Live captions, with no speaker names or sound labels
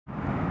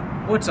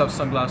What's up,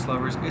 sunglass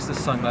lovers? It's the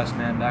Sunglass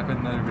Man back with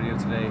another video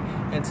today.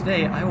 And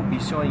today I will be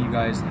showing you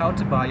guys how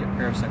to buy a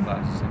pair of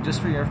sunglasses. And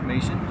just for your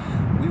information,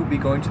 we will be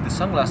going to the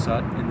Sunglass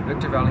Hut in the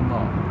Victor Valley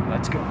Mall.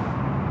 Let's go!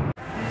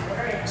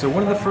 So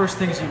one of the first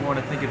things you want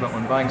to think about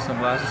when buying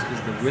sunglasses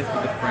is the width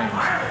of the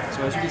frames.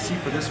 So as you can see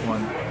for this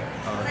one,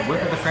 the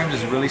width of the frames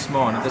is really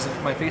small and it doesn't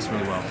fit my face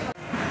really well.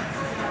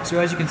 So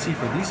as you can see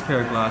for these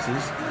pair of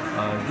glasses,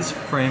 this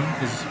frame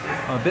is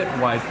a bit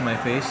wide for my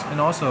face,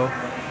 and also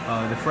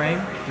the frame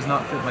does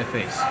not fit my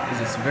face.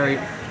 It's a very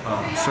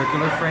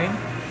circular frame.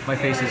 My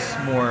face is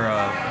more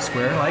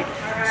square-like,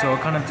 so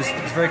it kind of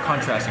it's very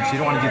contrasting, so you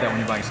don't want to do that when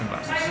you're buying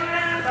sunglasses.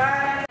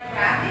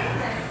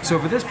 So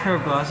for this pair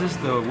of glasses,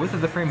 the width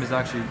of the frame is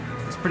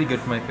it's pretty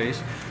good for my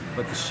face,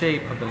 but the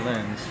shape of the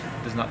lens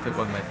does not fit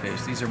well with my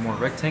face. These are more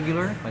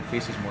rectangular, my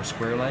face is more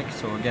square-like,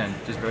 so again,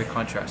 just very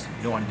contrasting.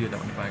 You don't want to do that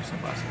when you're buying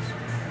sunglasses.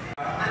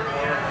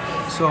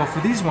 So for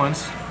these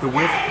ones, the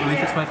width really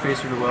fits my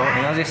face really well,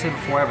 and as I said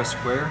before, I have a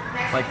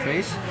square-like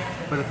face,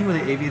 but the thing with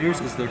the aviators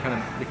is they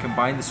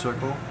combine the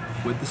circle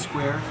with the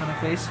square kind of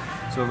face,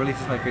 so it really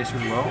fits my face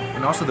really well,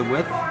 and also the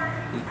width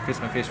fits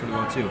my face really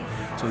well too.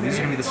 So these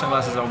are going to be the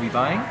sunglasses I'll be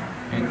buying,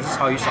 and this is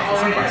how you shop for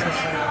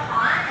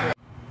sunglasses.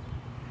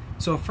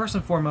 So first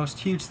and foremost,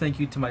 huge thank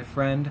you to my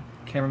friend,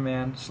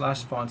 cameraman /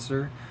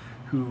 sponsor,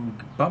 who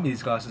bought me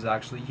these glasses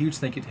actually. Huge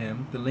thank you to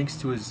him. The links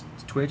to his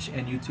Twitch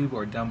and YouTube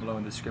are down below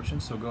in the description,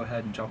 so go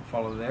ahead and drop a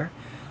follow there.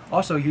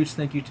 Also, huge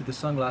thank you to the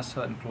Sunglass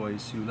Hut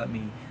employees who let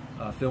me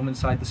film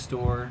inside the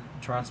store,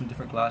 try on some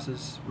different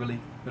glasses.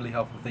 Really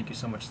helpful. Thank you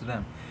so much to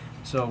them.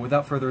 So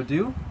without further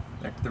ado,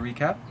 back to the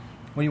recap.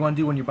 What you want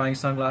to do when you're buying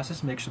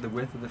sunglasses, make sure the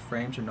width of the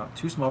frames are not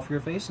too small for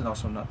your face and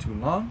also not too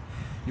long.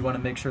 You want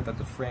to make sure that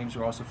the frames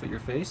will also fit your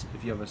face.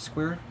 If you have a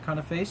square kind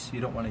of face, you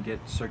don't want to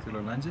get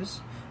circular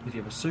lenses. If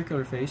you have a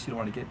circular face, you don't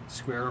want to get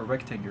square or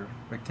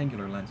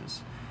rectangular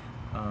lenses.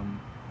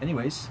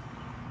 Anyways,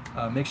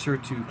 make sure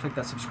to click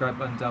that subscribe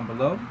button down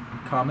below,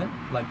 comment,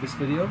 like this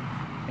video,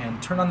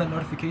 and turn on that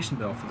notification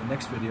bell for the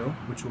next video,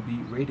 which will be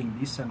rating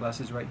these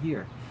sunglasses right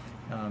here.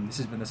 This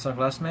has been the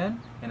Sunglass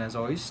Man, and as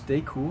always,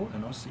 stay cool,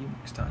 and I'll see you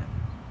next time.